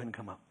 y'all go ahead and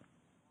come up.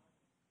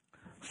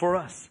 For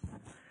us,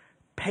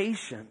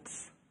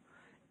 patience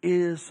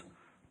is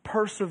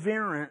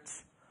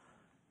perseverance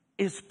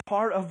is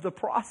part of the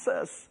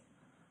process.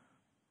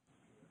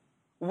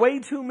 Way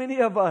too many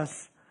of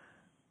us.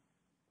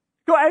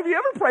 Have you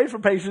ever prayed for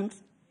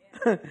patience?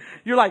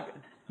 You're like,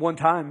 one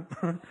time.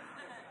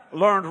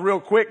 Learned real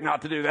quick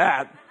not to do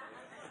that.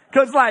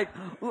 Because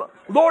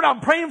Lord, I'm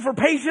praying for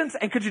patience,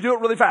 and could you do it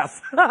really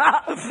fast?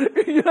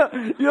 You know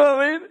what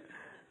I mean?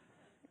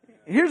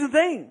 Here's the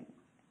thing,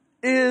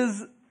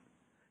 is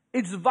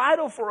it's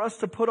vital for us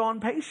to put on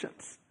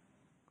patience.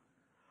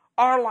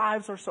 Our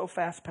lives are so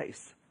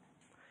fast-paced.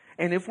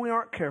 And if we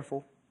aren't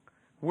careful,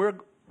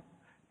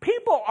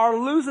 people are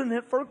losing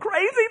it for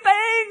crazy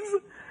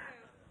things.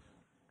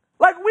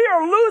 Like we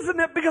are losing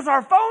it because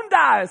our phone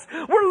dies.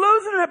 We're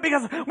losing it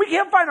because we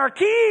can't find our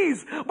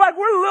keys. Like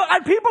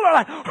people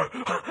are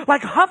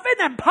like huffing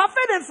and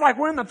puffing. It's like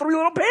we're in the Three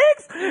Little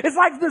Pigs. It's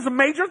like this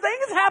major thing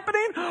is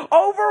happening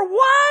over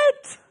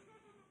what?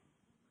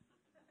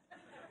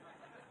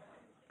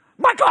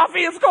 My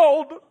coffee is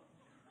cold.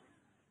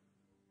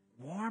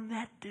 Warm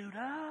that dude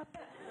up.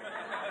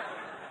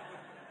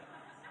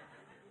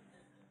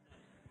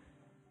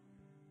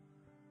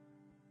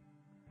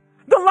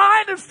 The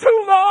line is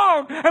too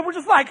long. And we're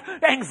just like,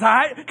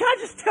 anxiety. Can I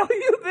just tell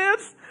you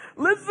this?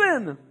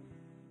 Listen.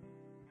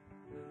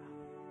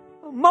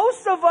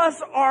 Most of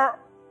us are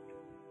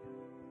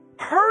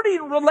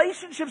hurting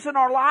relationships in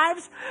our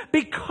lives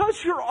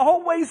because you're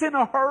always in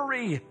a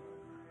hurry.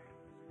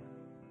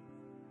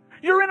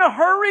 You're in a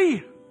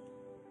hurry.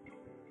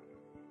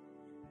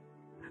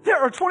 There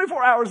are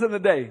 24 hours in the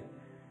day.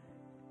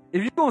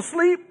 If you're going to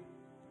sleep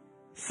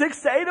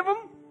 6 to 8 of them,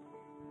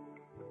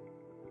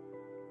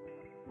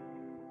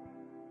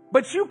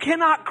 but you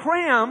cannot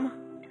cram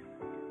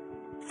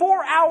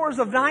 4 hours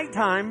of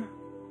nighttime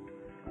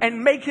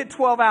and make it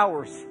 12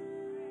 hours.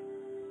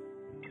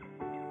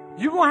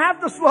 You're going to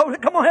have to slow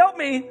it. Come on, help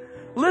me.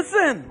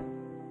 Listen.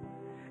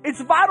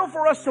 It's vital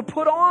for us to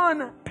put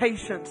on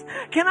patience.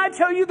 Can I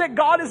tell you that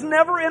God is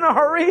never in a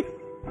hurry?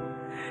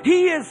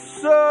 He is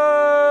so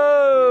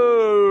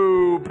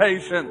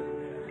patient.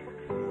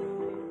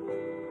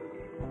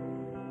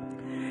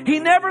 He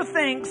never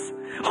thinks,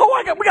 we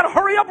got to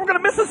hurry up. We're going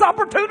to miss this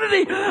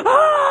opportunity.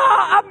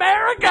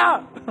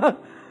 America.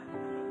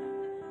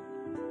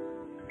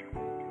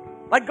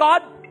 Like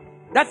God,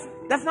 that's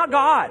not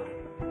God.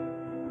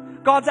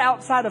 God's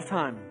outside of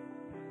time.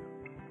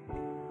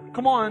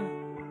 Come on.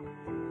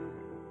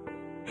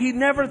 He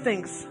never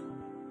thinks,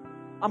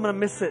 I'm going to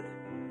miss it.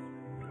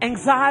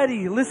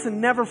 Anxiety,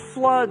 listen, never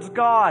floods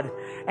God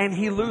and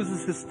He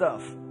loses His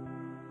stuff.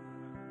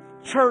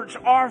 Church,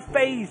 our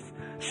faith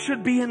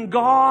should be in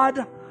God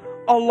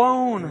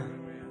alone.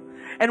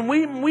 and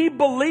we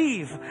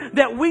believe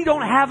that we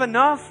don't have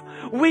enough,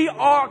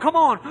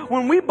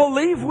 when we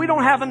believe we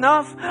don't have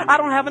enough, I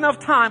don't have enough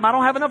time, I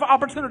don't have enough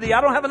opportunity,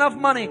 I don't have enough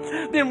money,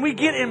 then we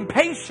get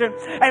impatient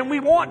and we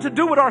want to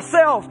do it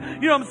ourselves.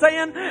 You know what I'm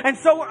saying? And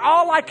so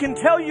all I can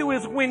tell you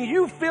is when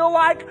you feel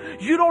like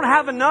you don't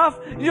have enough,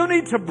 you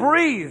need to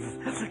breathe.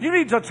 You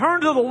need to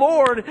turn to the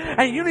Lord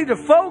and you need to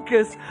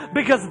focus,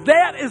 because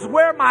that is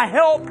where my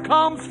help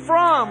comes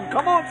from.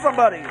 Come on,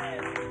 somebody.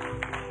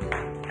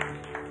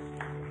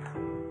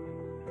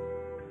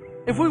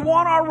 If we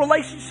want our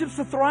relationships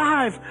to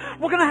thrive,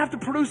 we're going to have to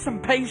produce some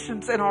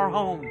patience in our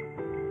home.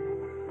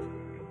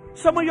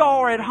 Some of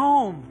y'all are at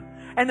home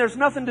and there's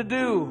nothing to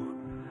do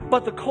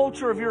but the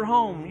culture of your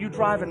home. You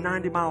drive at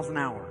 90 miles an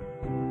hour.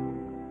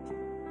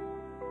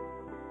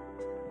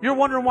 You're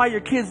wondering why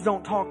your kids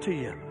don't talk to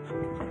you.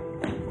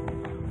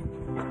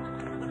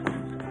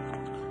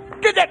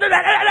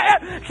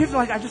 Kids are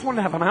like, I just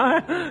wanted to have a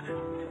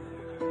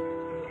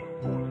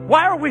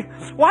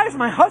Why is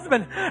my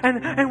husband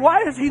and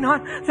why does he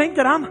not think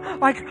that I'm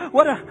like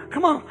what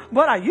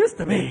I used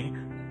to be?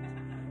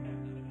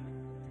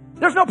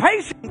 There's no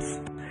patience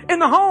in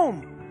the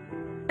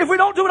home. If we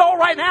don't do it all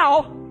right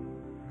now,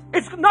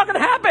 it's not going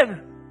to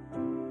happen.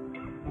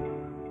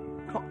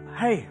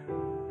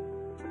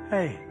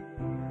 Hey,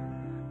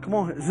 come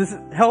on, is this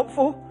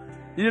helpful?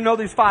 You didn't know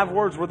these 5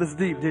 words were this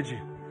deep, did you?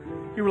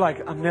 You were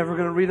like, I'm never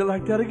going to read it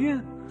like that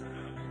again.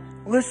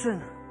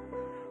 Listen,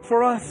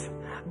 for us,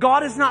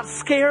 God is not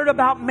scared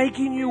about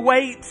making you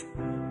wait.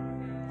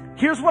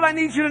 Here's what I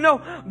need you to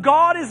know.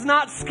 God is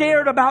not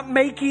scared about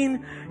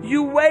making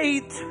you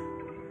wait.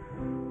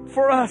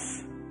 For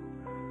us,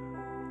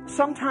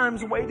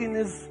 sometimes waiting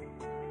is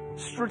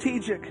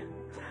strategic.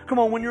 Come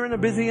on, when you're in a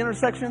busy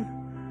intersection,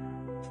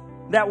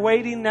 that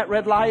waiting, that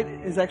red light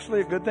is actually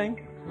a good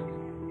thing.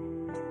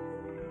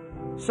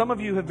 Some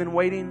of you have been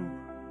waiting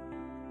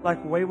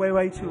like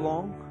way too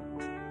long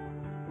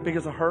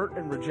because of hurt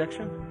and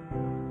rejection.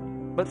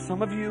 But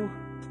some of you,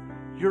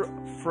 you're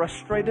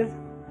frustrated.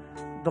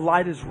 The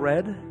light is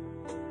red,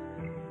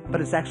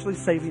 but it's actually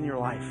saving your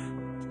life.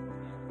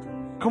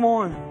 Come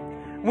on.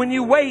 When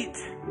you wait,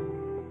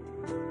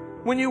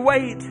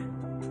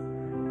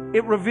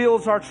 it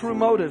reveals our true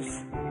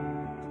motives.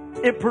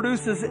 It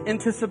produces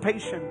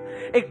anticipation.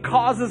 It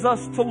causes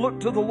us to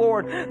look to the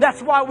Lord.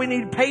 That's why we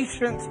need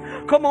patience.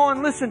 Come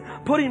on, listen.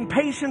 Putting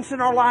patience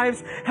in our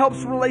lives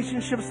helps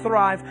relationships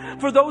thrive.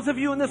 For those of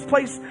you in this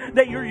place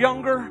that you're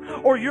younger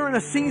or you're in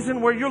a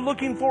season where you're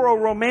looking for a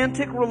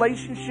romantic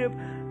relationship,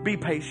 be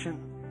patient.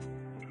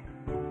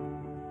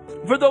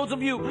 For those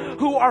of you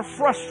who are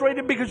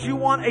frustrated because you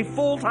want a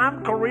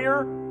full-time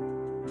career,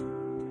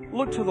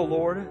 look to the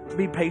Lord.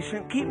 Be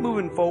patient. Keep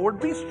moving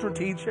forward. Be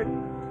strategic.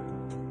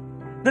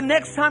 The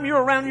next time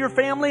you're around your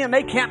family and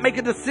they can't make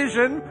a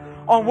decision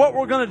on what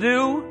we're going to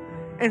do,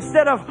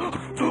 instead of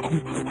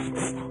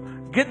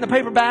getting the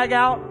paper bag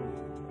out,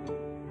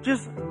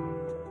 just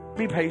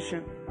be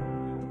patient.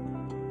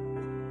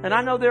 And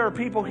I know there are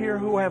people here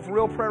who have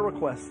real prayer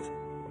requests.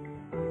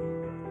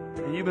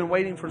 And you've been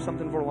waiting for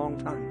something for a long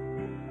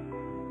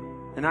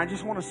time. And I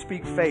just want to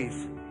speak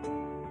faith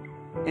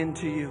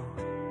into you.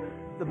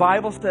 The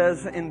Bible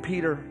says in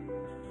Peter,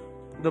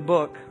 the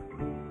book,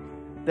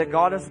 that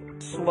God is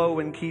slow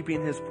in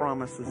keeping His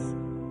promises.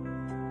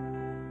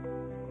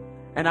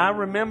 And I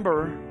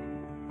remember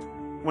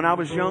when I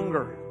was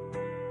younger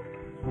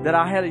that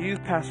I had a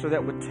youth pastor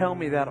that would tell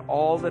me that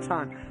all the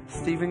time.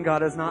 Stephen,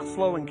 God is not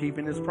slow in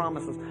keeping His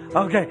promises.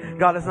 Okay,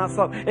 God is not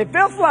slow. It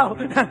feels slow.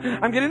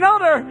 I'm getting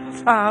older.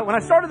 When I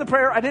started the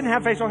prayer, I didn't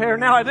have facial hair.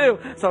 Now I do.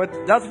 So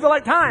it does feel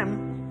like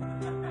time.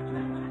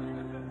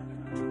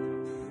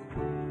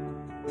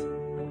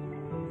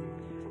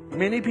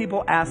 Many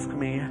people ask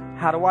me,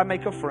 how do I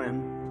make a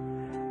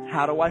friend?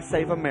 How do I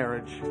save a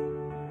marriage?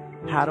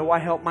 How do I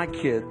help my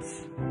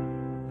kids?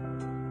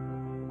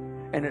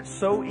 And it's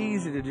so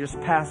easy to just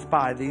pass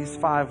by these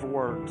 5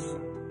 words.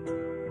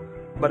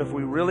 But if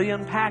we really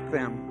unpack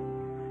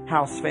them,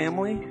 house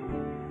family,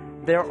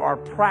 there are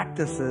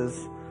practices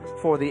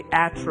for the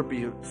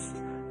attributes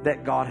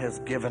that God has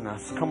given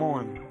us. Come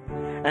on.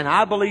 And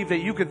I believe that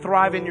you can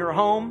thrive in your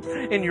home,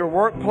 in your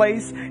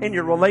workplace, in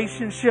your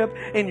relationship,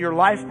 in your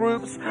life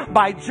groups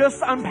by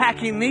just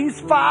unpacking these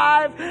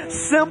 5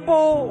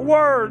 simple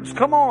words.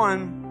 Come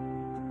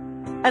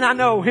on. And I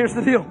know, here's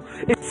the deal.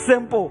 It's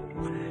simple.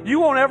 You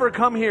won't ever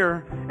come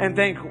here and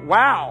think,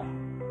 wow,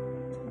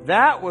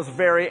 that was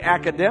very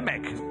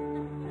academic.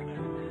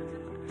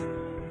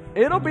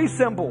 It'll be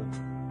simple.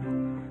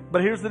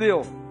 But here's the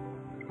deal.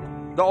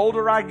 The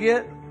older I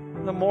get,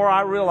 the more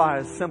I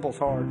realize simple's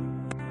hard.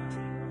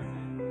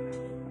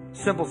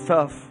 Simple's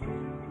tough.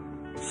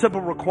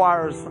 Simple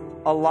requires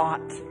a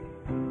lot.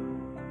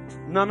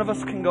 None of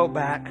us can go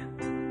back.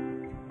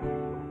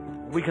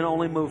 We can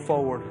only move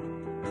forward.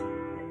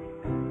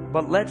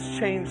 But let's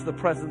change the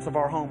presence of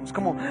our homes.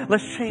 Come on.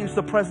 Let's change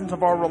the presence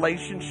of our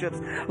relationships.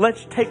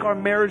 Let's take our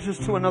marriages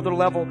to another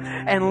level.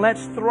 And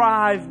let's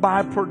thrive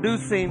by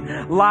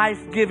producing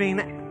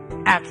life-giving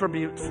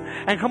attributes.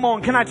 And come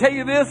on, can I tell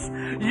you this?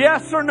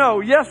 Yes or no?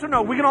 Yes or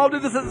no? We can all do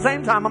this at the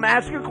same time. I'm going to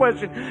ask you a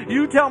question.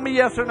 You tell me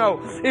yes or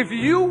no. If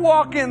you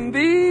walk in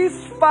these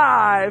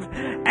 5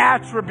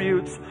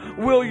 attributes,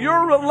 will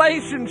your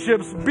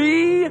relationships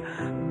be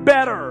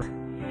better?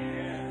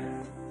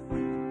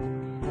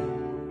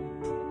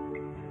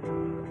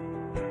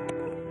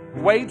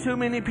 Way too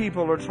many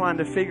people are trying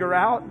to figure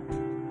out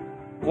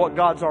what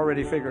God's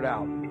already figured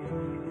out.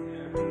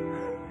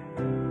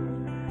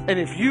 And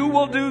if you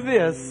will do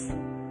this,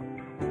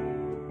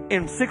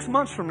 in 6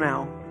 months from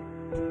now,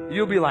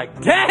 you'll be like,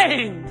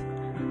 dang,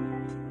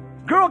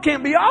 girl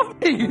can't be off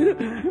me.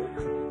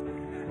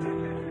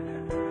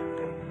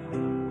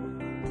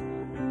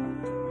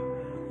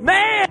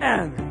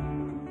 Man,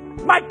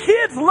 my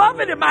kids love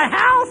it in my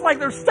house like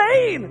they're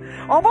staying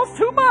almost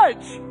too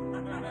much.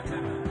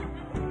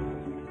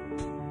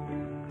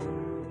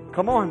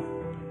 Come on.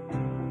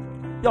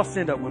 Y'all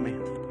stand up with me.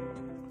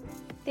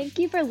 Thank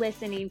you for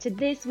listening to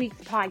this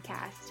week's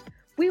podcast.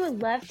 We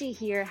would love to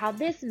hear how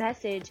this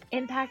message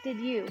impacted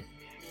you.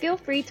 Feel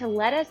free to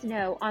let us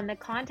know on the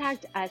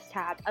Contact Us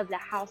tab of the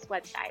House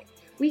website.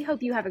 We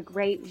hope you have a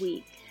great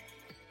week.